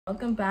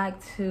Welcome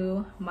back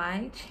to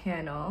my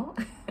channel.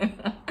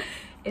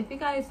 If you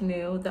guys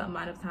knew the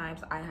amount of times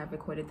I have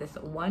recorded this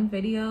one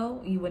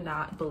video, you would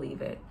not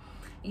believe it.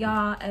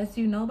 Y'all, as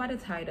you know by the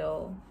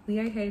title, we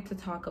are here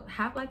to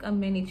have like a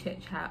mini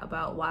chit chat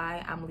about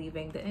why I'm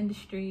leaving the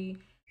industry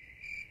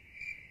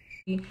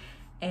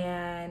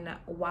and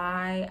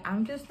why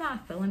I'm just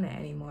not feeling it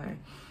anymore.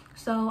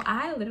 So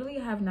I literally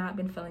have not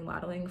been feeling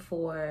modeling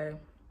for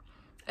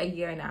a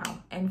year now,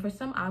 and for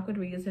some awkward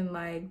reason,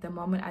 like the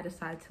moment I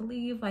decide to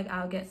leave, like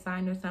I'll get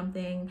signed or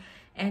something,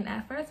 and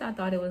at first I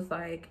thought it was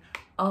like,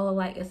 oh,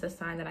 like it's a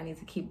sign that I need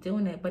to keep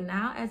doing it. But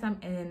now as I'm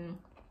in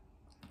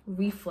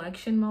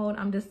reflection mode,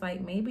 I'm just like,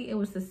 maybe it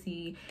was to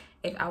see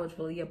if I was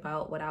really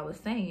about what I was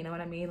saying, you know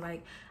what I mean?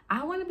 Like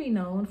I want to be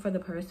known for the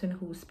person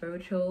who's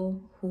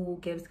spiritual, who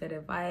gives good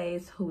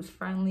advice, who's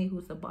friendly,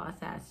 who's a boss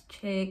ass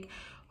chick,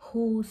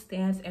 who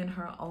stands in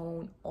her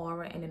own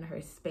aura and in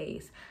her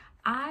space.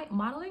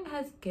 Modeling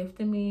has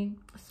gifted me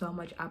so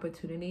much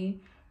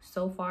opportunity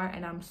so far,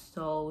 and I'm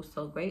so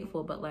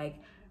grateful. But like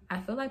I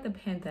feel like the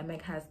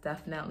pandemic has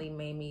definitely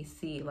made me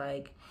see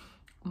like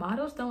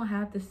models don't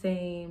have the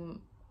same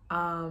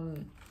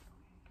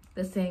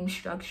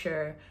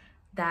structure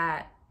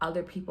that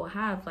other people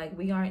have. Like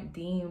we aren't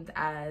deemed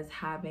as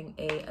having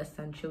a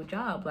essential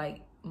job.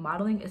 Like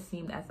modeling is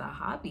seen as a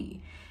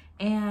hobby,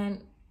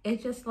 and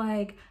it's just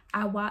like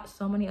I watch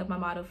so many of my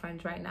model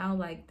friends right now,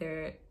 like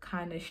they're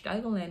kind of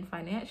struggling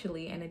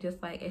financially, and it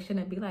just like it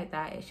shouldn't be like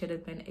that. It should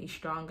have been a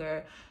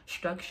stronger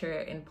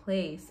structure in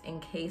place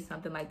in case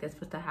something like this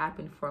was to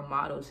happen for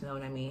models, you know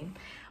what I mean?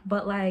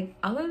 But like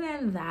other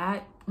than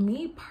that,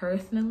 me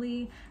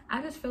personally,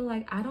 I just feel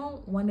like I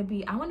don't want to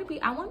be, I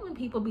want when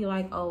people be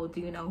like, oh, do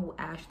you know who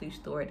Ashley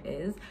Stewart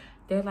is?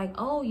 They're like,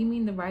 oh, you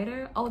mean the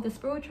writer? Oh, the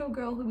spiritual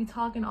girl who be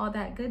talking all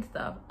that good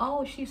stuff.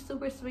 Oh, she's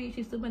super sweet.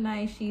 She's super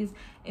nice. She's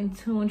in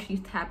tune. She's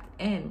tapped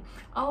in.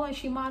 Oh, and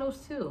she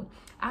models too.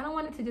 I don't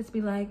want it to just be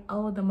like,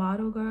 oh, the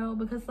model girl.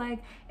 Because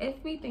like,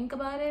 if we think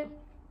about it,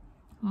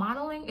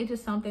 modeling is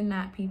just something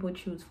that people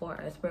choose for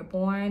us. We're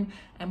born,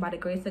 and by the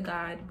grace of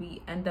God,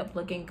 we end up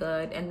looking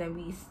good. And then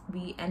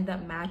we end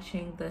up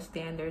matching the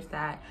standards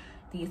that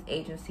these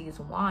agencies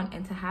want.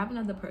 And to have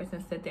another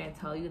person sit there and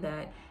tell you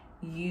that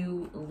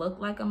you look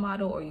like a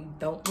model or you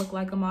don't look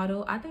like a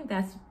model, I think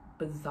that's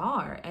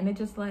bizarre. And it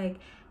just like,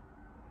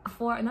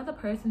 for another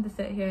person to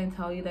sit here and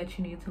tell you that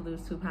you need to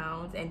lose 2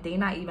 pounds and they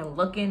not even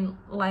looking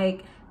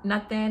like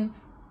nothing,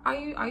 are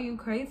you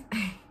crazy?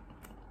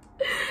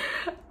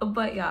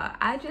 But yeah,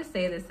 I just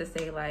say this to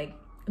say like,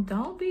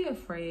 don't be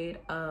afraid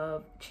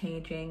of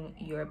changing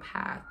your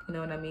path, you know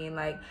what I mean?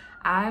 Like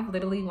I've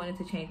literally wanted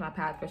to change my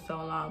path for so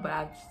long, but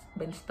I've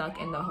been stuck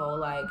in the whole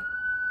like,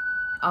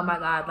 oh my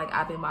God, like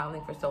I've been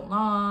modeling for so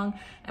long,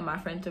 and my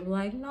friends are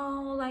like,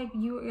 no, like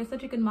you're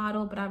such a good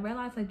model. But I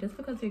realized like just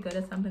because you're good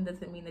at something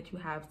doesn't mean that you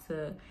have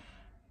to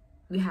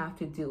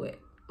do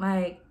it.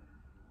 Like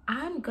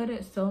I'm good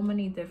at so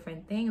many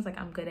different things. Like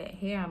I'm good at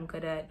hair, I'm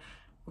good at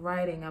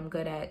writing, I'm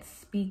good at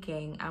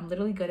speaking, I'm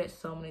literally good at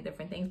so many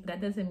different things. But that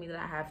doesn't mean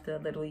that I have to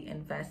literally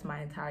invest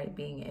my entire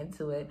being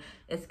into it.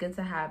 It's good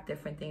to have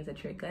different things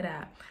that you're good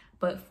at.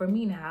 But for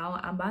me now,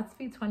 I'm about to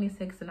be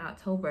 26 in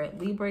October.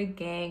 Libra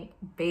gang,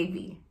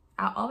 baby.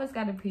 I always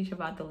got to preach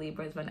about the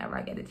Libras whenever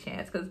I get a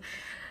chance, because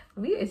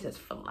we is just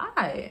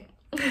fly.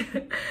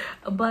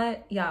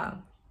 But yeah,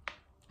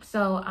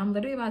 so I'm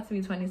literally about to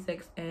be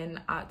 26 in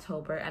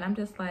October, and I'm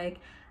just like,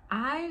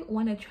 I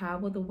want to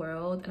travel the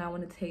world and I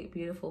want to take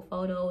beautiful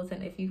photos.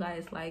 And if you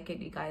guys like it,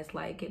 you guys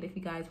like it. If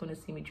you guys want to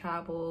see me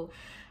travel,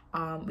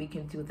 we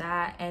can do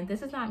that. And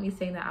this is not me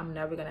saying that I'm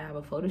never gonna have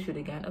a photo shoot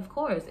again. Of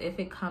course, if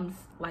it comes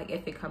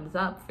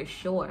up, for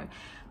sure.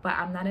 But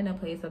I'm not in a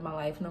place of my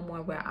life no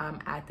more where I'm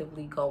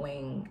actively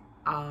going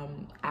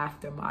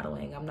after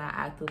modeling. I'm not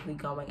actively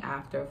going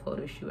after a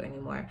photo shoot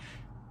anymore.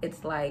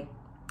 It's like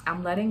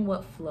I'm letting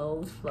what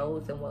flows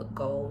and what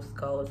goes,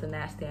 and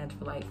that stands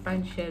for like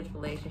friendships,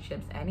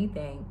 relationships,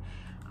 anything.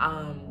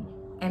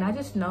 And I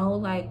just know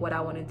like what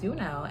I want to do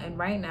now. And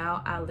right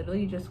now I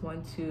literally just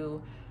want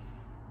to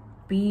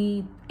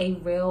be a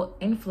real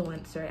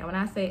influencer. And when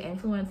I say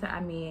influencer, I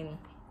mean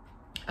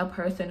a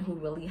person who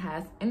really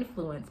has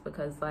influence,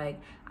 because like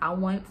I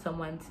want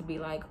someone to be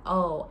like,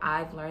 oh,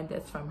 I've learned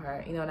this from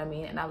her, you know what I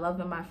mean? And I love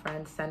when my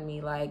friends send me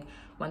like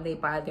when they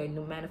buy their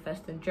new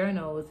manifesting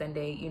journals and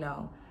they, you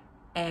know,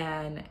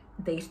 and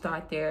they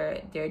start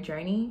their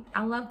journey.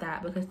 I love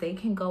that, because they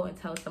can go and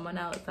tell someone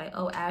else like,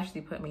 oh,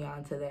 Ashley put me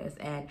onto this,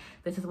 and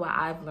this is what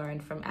I've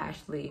learned from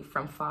Ashley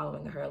from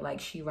following her.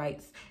 Like she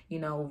writes, you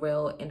know,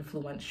 real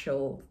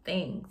influential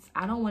things.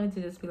 I don't want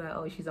it to just be like,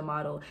 oh, she's a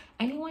model.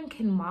 Anyone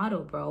can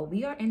model, bro.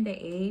 We are in the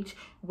age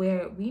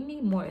where we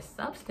need more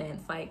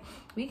substance. Like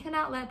we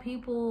cannot let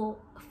people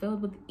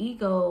filled with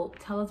ego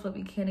tell us what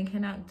we can and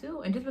cannot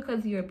do. And just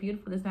because you're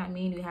beautiful does not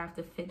mean you have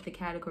to fit the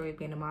category of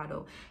being a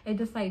model. It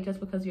just like, just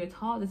because you're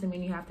tall doesn't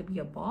mean you have to be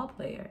a ball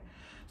player.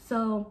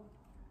 So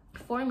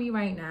for me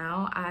right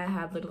now, I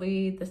have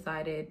literally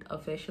decided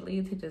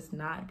officially to just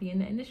not be in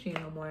the industry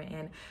no more.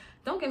 And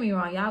don't get me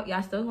wrong,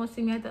 y'all still gonna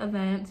see me at the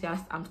events.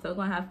 I'm still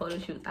gonna have photo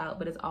shoots out,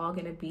 but it's all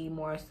gonna be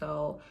more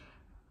so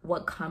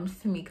what comes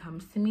to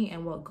me,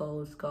 and what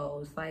goes.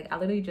 Like, I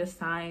literally just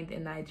signed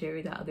in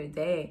Nigeria the other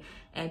day,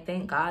 and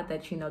thank God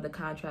that, you know, the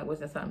contract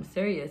wasn't something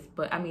serious,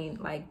 but I mean,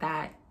 like,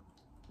 that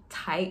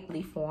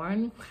tightly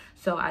formed,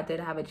 so I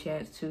did have a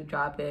chance to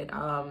drop it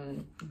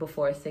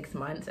before 6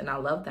 months, and I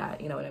love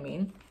that, you know what I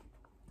mean?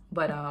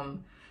 But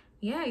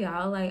yeah,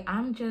 y'all, like,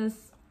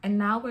 and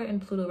now we're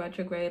in Pluto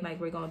retrograde, like,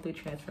 we're going through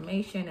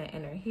transformation and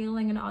inner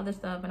healing and all this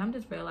stuff, and I'm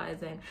just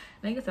realizing,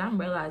 like I said, I'm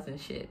realizing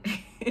shit.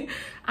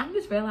 I'm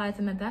just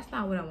realizing that that's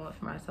not what I want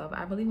for myself.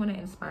 I really want to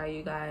inspire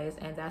you guys,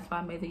 and that's why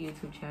I made the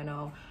YouTube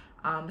channel,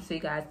 so you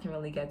guys can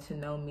really get to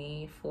know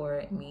me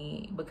for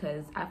me,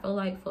 because I feel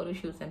like photo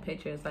shoots and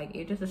pictures, like,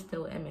 it's just a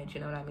still image,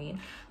 you know what I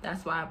mean?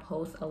 That's why I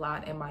post a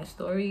lot in my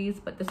stories,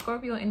 but the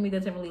Scorpio in me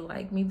doesn't really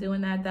like me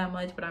doing that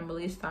much, but I'm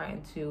really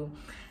starting to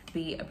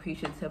be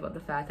appreciative of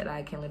the fact that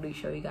I can literally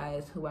show you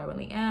guys who I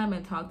really am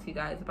and talk to you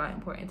guys about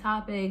important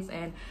topics,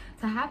 and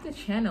to have the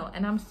channel.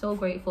 And I'm so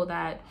grateful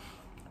that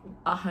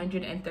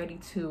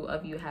 132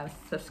 of you have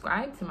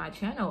subscribed to my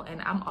channel,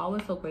 and I'm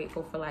always so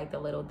grateful for, like, the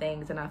little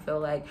things. And I feel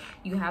like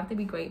you have to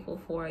be grateful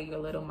for your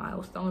little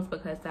milestones,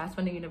 because that's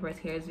when the universe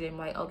hears you and,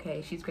 like,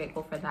 okay, she's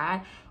grateful for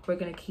that, we're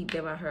gonna keep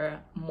giving her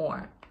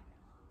more.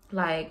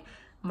 Like,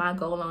 my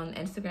goal on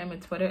Instagram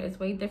and Twitter is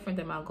way different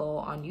than my goal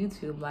on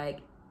YouTube.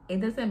 Like, it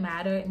doesn't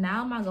matter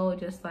now. My goal is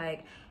just,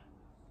 like,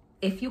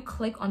 if you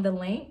click on the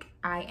link,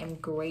 I am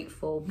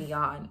grateful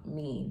beyond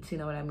means, you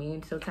know what I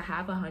mean? So to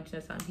have 100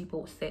 and something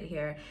people sit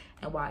here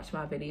and watch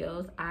my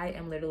videos, I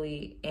am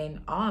literally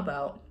in awe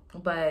about.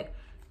 But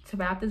to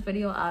wrap this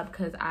video up,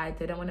 because I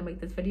didn't want to make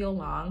this video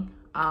long,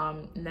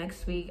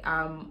 next week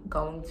I'm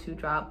going to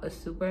drop a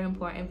super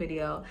important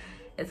video.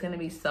 It's gonna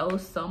be so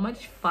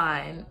much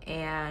fun,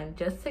 and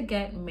just to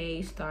get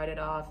May started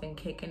off and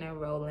kicking and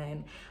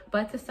rolling.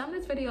 But to sum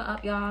this video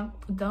up, y'all,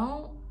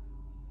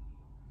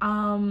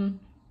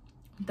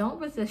 don't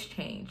resist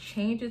change.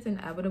 Change is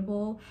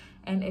inevitable,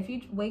 and if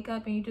you wake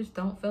up and you just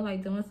don't feel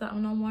like doing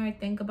something no more,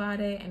 think about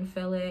it and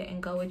feel it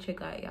and go with your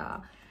gut,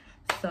 y'all.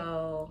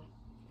 So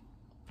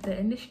the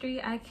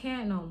industry, I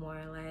can't no more.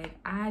 Like,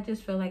 I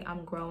just feel like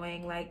I'm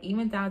growing, like,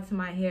 even down to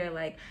my hair,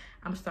 like,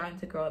 I'm starting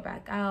to grow it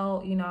back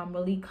out, you know. I'm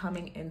really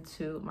coming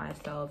into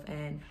myself,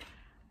 and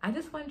I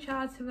just want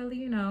y'all to really,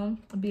 you know,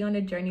 be on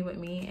a journey with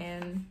me.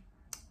 And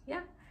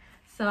yeah,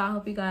 so I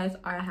hope you guys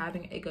are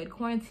having a good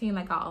quarantine,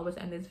 like I always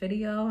end this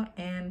video.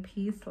 And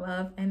peace,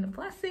 love, and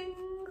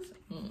blessings.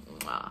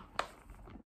 Mwah.